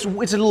welcome? It's a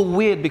little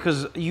weird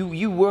because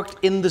you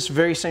worked in this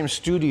very same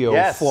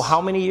studio for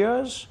how many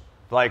years?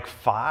 Like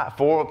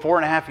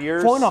 4.5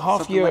 years.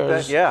 4.5 years. Like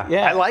that. Yeah.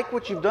 Yeah. I like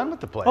what you've done with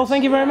the place. Oh,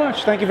 thank you very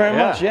much. Thank you very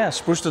much. Yeah,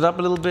 spruced it up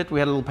a little bit. We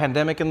had a little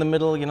pandemic in the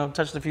middle,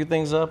 touched a few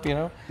things up,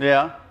 Yeah.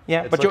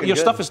 Yeah, but your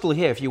stuff is still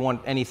here if you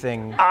want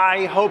anything.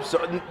 I hope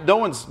so. No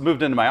one's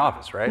moved into my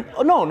office, right?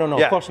 Oh, no,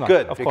 of course not.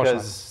 Good, of course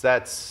because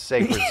that's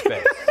sacred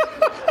space.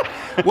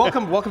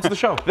 Welcome to the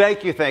show.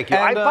 Thank you.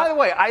 And, by the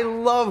way, I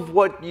love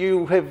what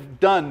you have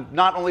done,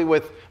 not only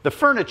with the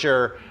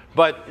furniture,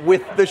 but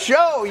with the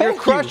show. You're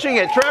crushing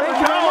it. Trevor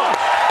Noah.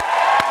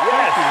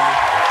 Yes.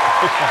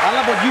 I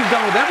love what you've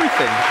done with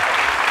everything.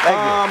 Thank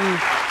you.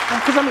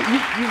 Because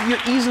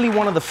you're easily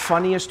one of the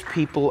funniest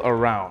people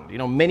around.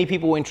 Many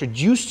people were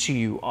introduced to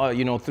you,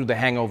 through The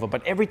Hangover,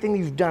 but everything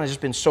you've done has just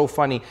been so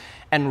funny.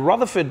 And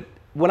Rutherford,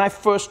 when I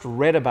first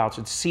read about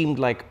it, seemed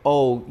like,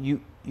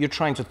 you're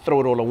trying to throw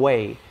it all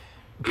away.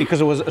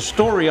 Because it was a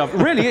story of,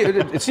 really,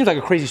 it seems like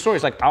a crazy story.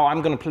 It's like,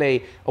 I'm going to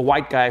play a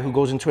white guy who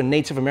goes into a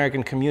Native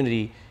American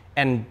community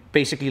and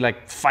basically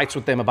fights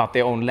with them about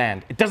their own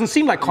land. It doesn't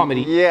seem like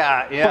comedy.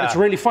 Yeah. But it's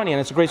really funny and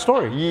it's a great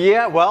story.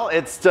 Yeah, well,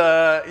 it's,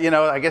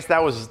 I guess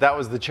that was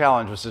the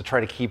challenge, was to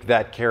try to keep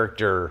that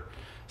character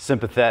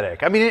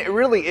sympathetic. I mean, it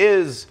really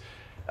is,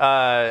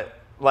 the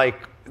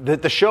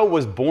show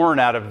was born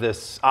out of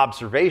this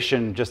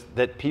observation, just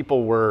that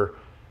people were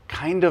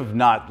kind of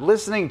not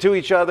listening to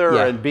each other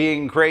and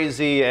being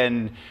crazy,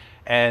 and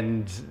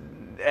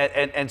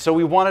so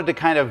we wanted to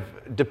kind of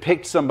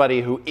depict somebody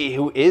who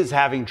is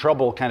having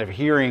trouble kind of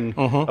hearing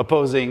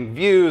opposing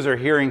views, or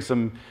hearing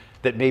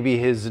that maybe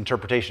his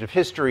interpretation of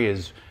history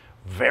is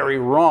very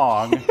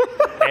wrong,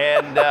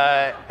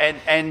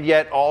 and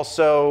yet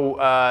also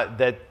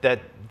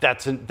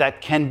that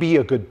can be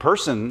a good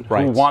person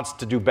who wants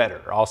to do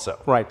better also.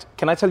 Right.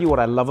 Can I tell you what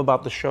I love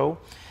about the show?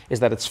 Is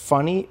that it's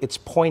funny, it's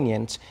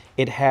poignant,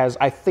 it has,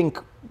 I think,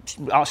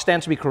 I'll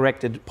stand to be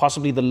corrected,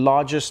 possibly the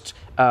largest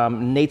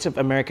Native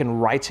American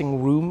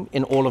writing room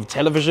in all of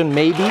television,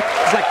 maybe.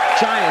 It's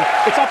giant,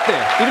 it's up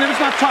there. Even if it's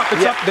not top,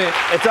 it's up there.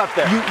 It's up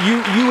there.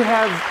 You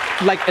have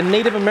a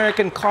Native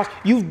American cast.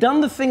 You've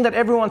done the thing that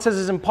everyone says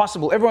is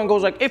impossible. Everyone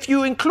goes if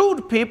you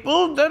include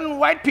people, then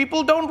white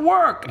people don't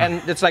work.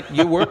 And it's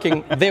you're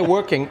working, they're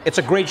working. It's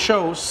a great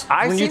show.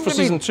 Renewed for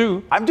season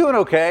 2. I'm doing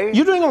okay.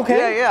 You're doing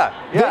okay? Yeah.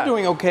 They're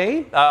doing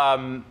okay.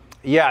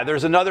 Yeah,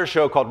 there's another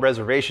show called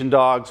Reservation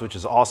Dogs, which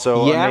is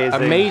also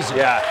amazing.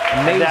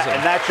 Yeah, amazing.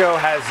 And that show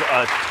has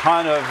a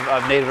ton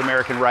of Native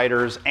American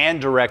writers and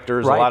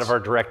directors. Right. A lot of our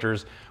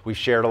directors, we've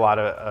shared a lot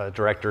of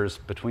directors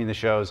between the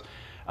shows.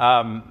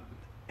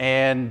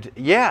 And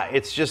yeah,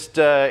 it's just,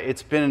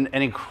 it's been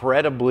an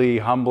incredibly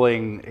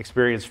humbling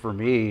experience for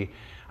me.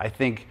 I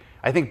think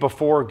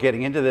before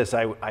getting into this,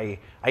 I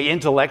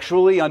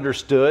intellectually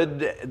understood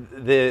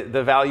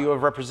the value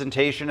of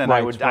representation, and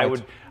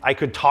I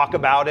could talk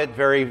about it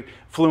very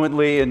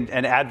fluently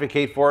and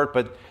advocate for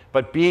it.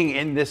 But being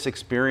in this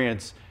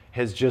experience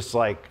has just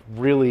like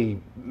really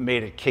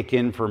made it kick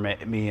in for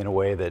me in a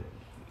way that,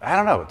 I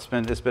don't know,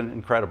 it's been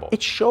incredible.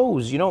 It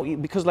shows,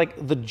 because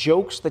like the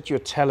jokes that you're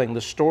telling,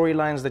 the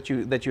storylines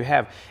that you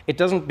have, it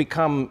doesn't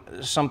become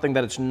something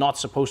that it's not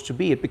supposed to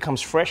be. It becomes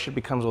fresh, it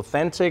becomes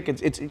authentic.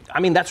 I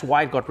mean, that's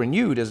why it got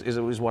renewed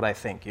is what I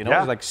think,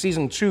 Yeah. It's like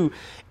season 2,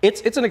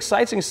 it's an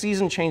exciting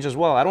season change as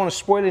well. I don't want to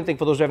spoil anything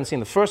for those who haven't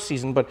seen the first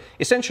season, but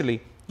essentially,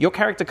 your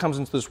character comes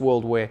into this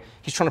world where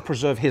he's trying to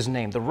preserve his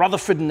name, the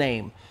Rutherford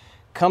name.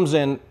 Comes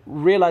in,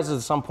 realizes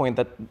at some point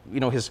that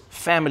his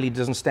family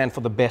doesn't stand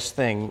for the best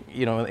thing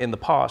in the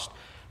past.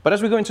 But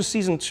as we go into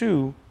season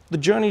 2, the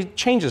journey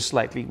changes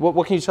slightly.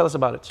 What can you tell us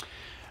about it?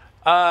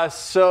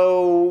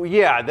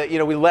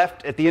 We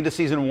left at the end of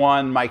season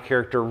 1. My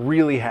character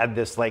really had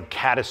this like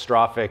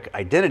catastrophic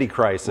identity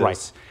crisis,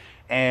 right.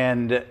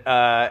 And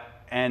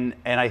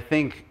I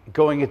think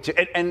going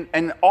into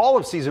and all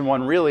of season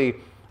 1 really,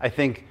 I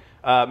think.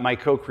 My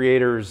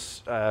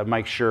co-creators,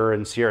 Mike Schur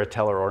and Sierra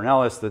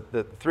Teller-Ornelas,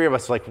 the three of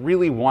us like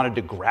really wanted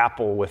to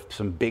grapple with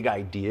some big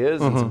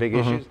ideas and some big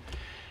issues.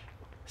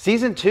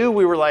 Season 2,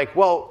 we were like,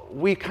 well,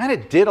 we kind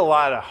of did a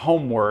lot of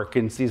homework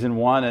in season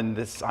 1, and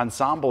this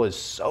ensemble is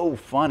so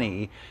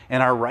funny,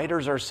 and our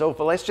writers are so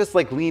fun. Let's just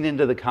like lean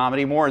into the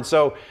comedy more. And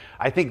so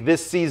I think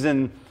this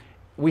season,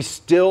 there's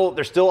still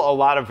a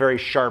lot of very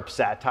sharp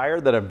satire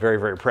that I'm very,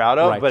 very proud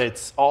of, but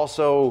it's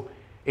also...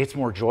 It's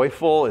more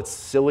joyful, it's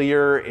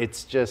sillier,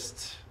 it's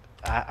just,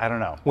 I don't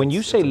know. When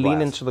you say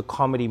lean into the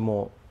comedy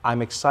more,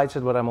 I'm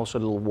excited, but I'm also a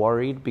little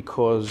worried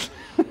because,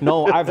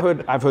 I've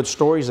heard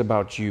stories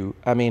about you.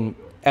 I mean,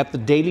 at the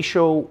Daily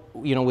Show,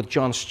 with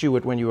Jon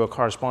Stewart, when you were a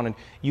correspondent,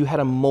 you had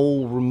a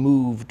mole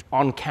removed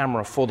on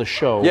camera for the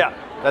show. Yeah,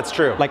 that's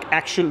true. Like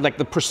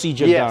the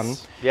procedure done.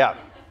 Yeah.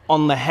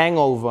 On The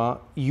Hangover,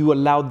 you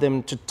allowed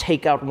them to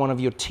take out one of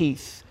your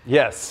teeth.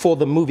 Yes. For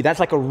the movie. That's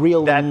like a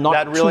real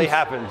that really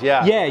happened,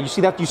 yeah. Yeah, you see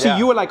that?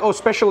 You were like, oh,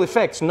 special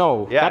effects.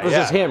 No, that was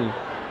just him.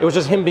 It was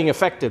just him being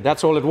affected.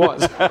 That's all it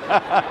was.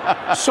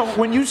 So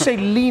when you say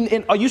lean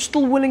in, are you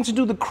still willing to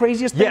do the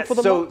craziest thing for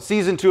the so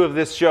season 2 of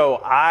this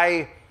show,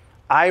 I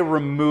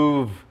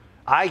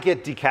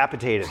get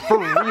decapitated for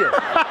real.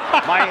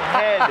 My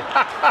head,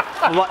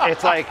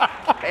 it's like,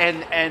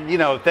 and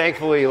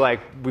thankfully, like,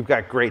 we've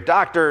got great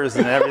doctors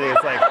and everything.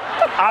 It's like,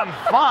 I'm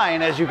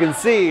fine, as you can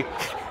see.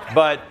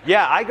 But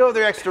yeah, I go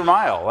the extra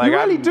mile. Like, you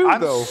really do,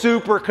 though. I'm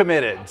super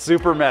committed,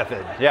 super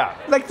method. Yeah.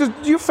 Like, do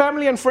your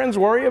family and friends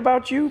worry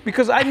about you?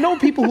 Because I know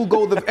people who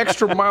go the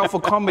extra mile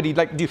for comedy.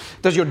 Like,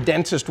 does your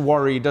dentist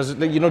worry?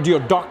 Do your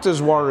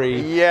doctors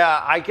worry?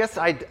 Yeah, I guess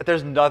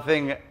there's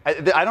nothing.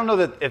 I don't know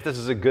that if this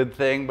is a good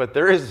thing, but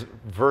there is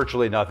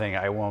virtually nothing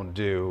I won't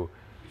do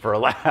for a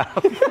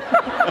laugh.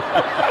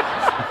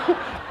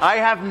 I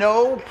have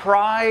no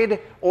pride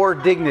or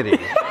dignity,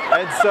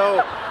 and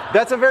so.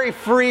 That's a very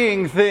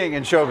freeing thing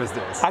in show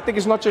business. I think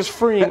it's not just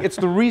freeing, it's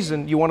the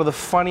reason you're one of the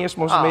funniest,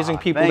 most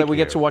amazing people that we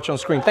get to watch on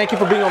screen. Thank you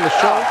for being on the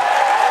show.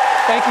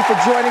 Thank you for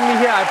joining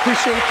me here. I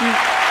appreciate you.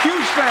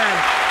 Huge fan.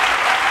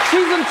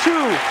 Season 2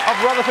 of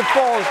Rutherford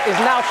Falls is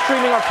now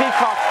streaming on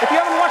Peacock. If you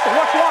haven't watched it,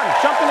 watch 1.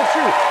 Jump into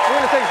 2. We're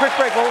going to take a quick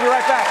break. We'll be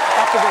right back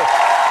after this.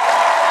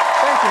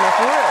 Thank you, man,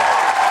 for real.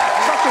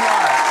 Such an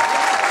honor.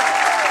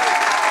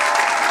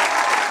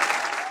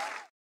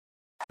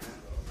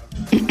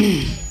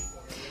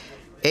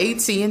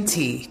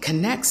 AT&T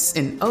connects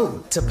an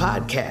ode to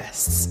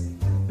podcasts.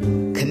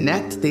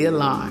 Connect the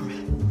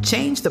alarm.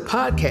 Change the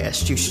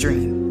podcast you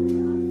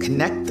stream.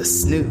 Connect the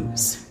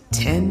snooze.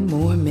 10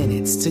 more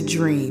minutes to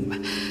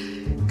dream.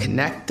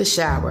 Connect the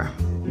shower.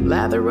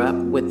 Lather up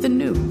with the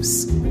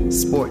news.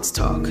 Sports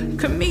talk,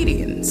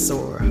 comedians,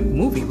 or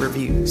movie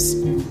reviews.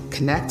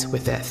 Connect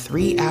with that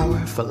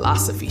 3-hour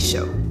philosophy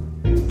show.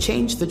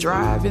 Change the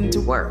drive into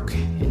work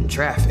in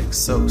traffic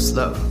so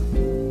slow.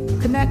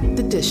 Connect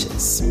the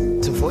dishes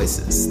to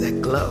voices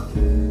that glow.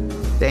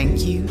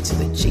 Thank you to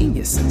the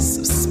geniuses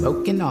of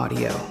spoken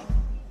audio.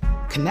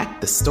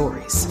 Connect the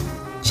stories.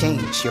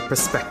 Change your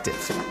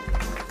perspective.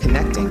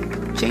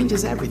 Connecting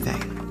changes everything.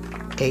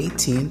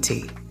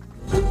 AT&T.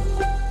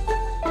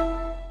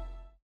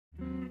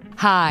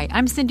 Hi,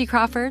 I'm Cindy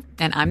Crawford,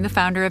 and I'm the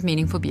founder of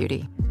Meaningful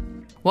Beauty.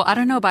 Well, I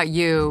don't know about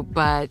you,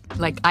 but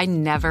I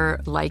never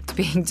liked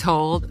being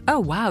told,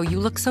 oh, wow, you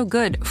look so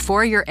good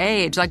for your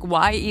age.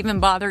 Why even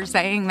bother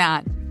saying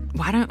that?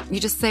 Why don't you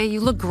just say you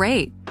look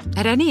great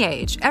at any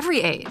age,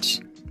 every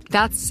age?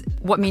 That's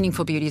what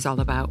Meaningful Beauty is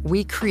all about.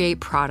 We create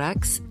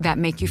products that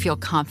make you feel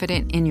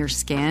confident in your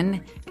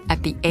skin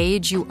at the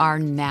age you are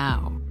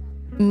now.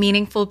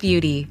 Meaningful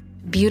Beauty.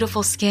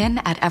 Beautiful skin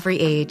at every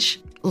age.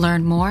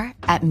 Learn more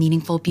at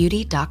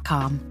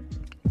meaningfulbeauty.com.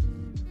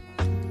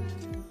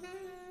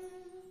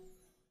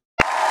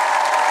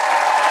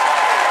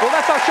 Well,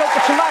 that's our show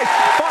for tonight.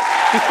 But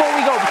before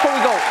we go,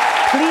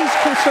 please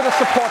consider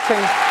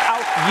supporting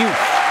Out Youth,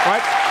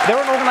 right? They're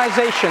an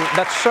organization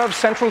that serves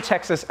Central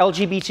Texas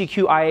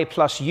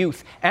LGBTQIA+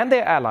 youth and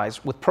their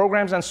allies with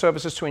programs and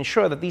services to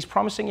ensure that these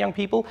promising young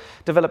people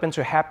develop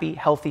into happy,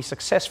 healthy,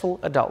 successful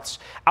adults.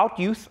 Out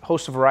Youth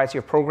hosts a variety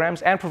of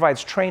programs and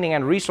provides training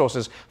and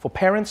resources for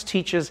parents,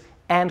 teachers,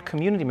 and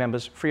community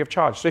members free of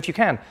charge. So if you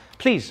can,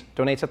 please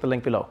donate at the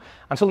link below.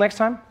 Until next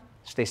time,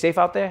 stay safe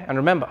out there, and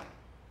remember,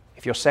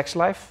 if your sex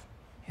life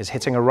is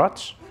hitting a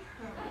rut,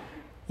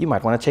 you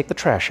might want to take the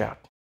trash out.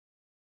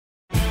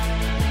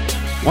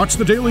 Watch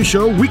The Daily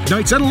Show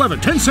weeknights at 11,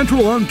 10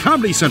 Central on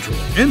Comedy Central,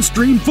 and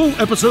stream full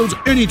episodes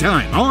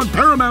anytime on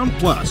Paramount+.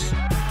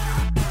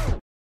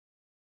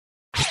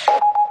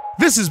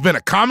 This has been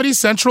a Comedy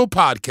Central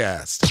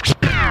podcast.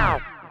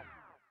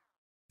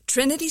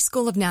 Trinity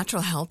School of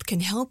Natural Health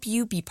can help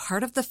you be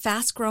part of the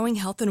fast-growing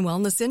health and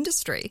wellness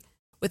industry.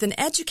 With an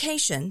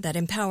education that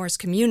empowers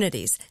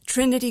communities,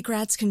 Trinity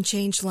grads can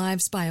change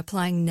lives by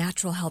applying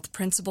natural health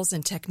principles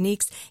and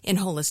techniques in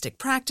holistic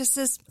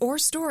practices or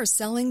stores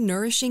selling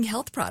nourishing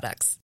health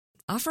products.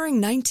 Offering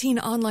 19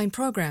 online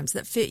programs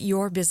that fit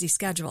your busy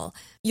schedule,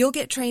 you'll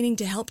get training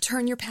to help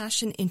turn your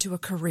passion into a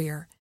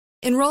career.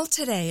 Enroll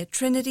today at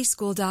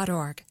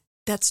trinityschool.org.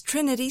 That's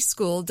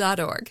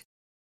trinityschool.org.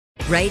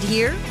 Right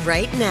here,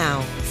 right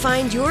now.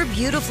 Find your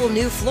beautiful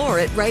new floor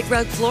at Right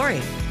Rug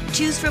Flooring.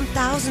 Choose from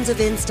thousands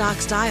of in-stock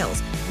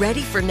styles,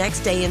 ready for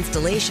next day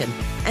installation,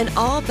 and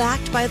all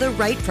backed by the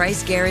right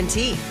price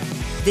guarantee.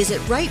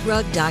 Visit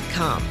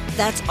rightrug.com.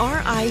 That's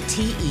RITERUG.com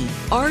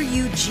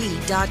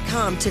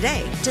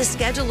today to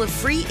schedule a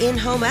free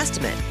in-home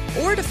estimate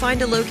or to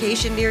find a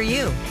location near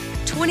you.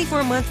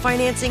 24-month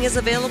financing is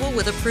available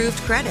with approved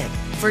credit.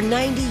 For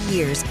 90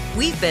 years,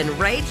 we've been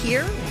right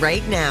here,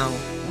 right now.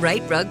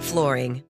 Right Rug Flooring.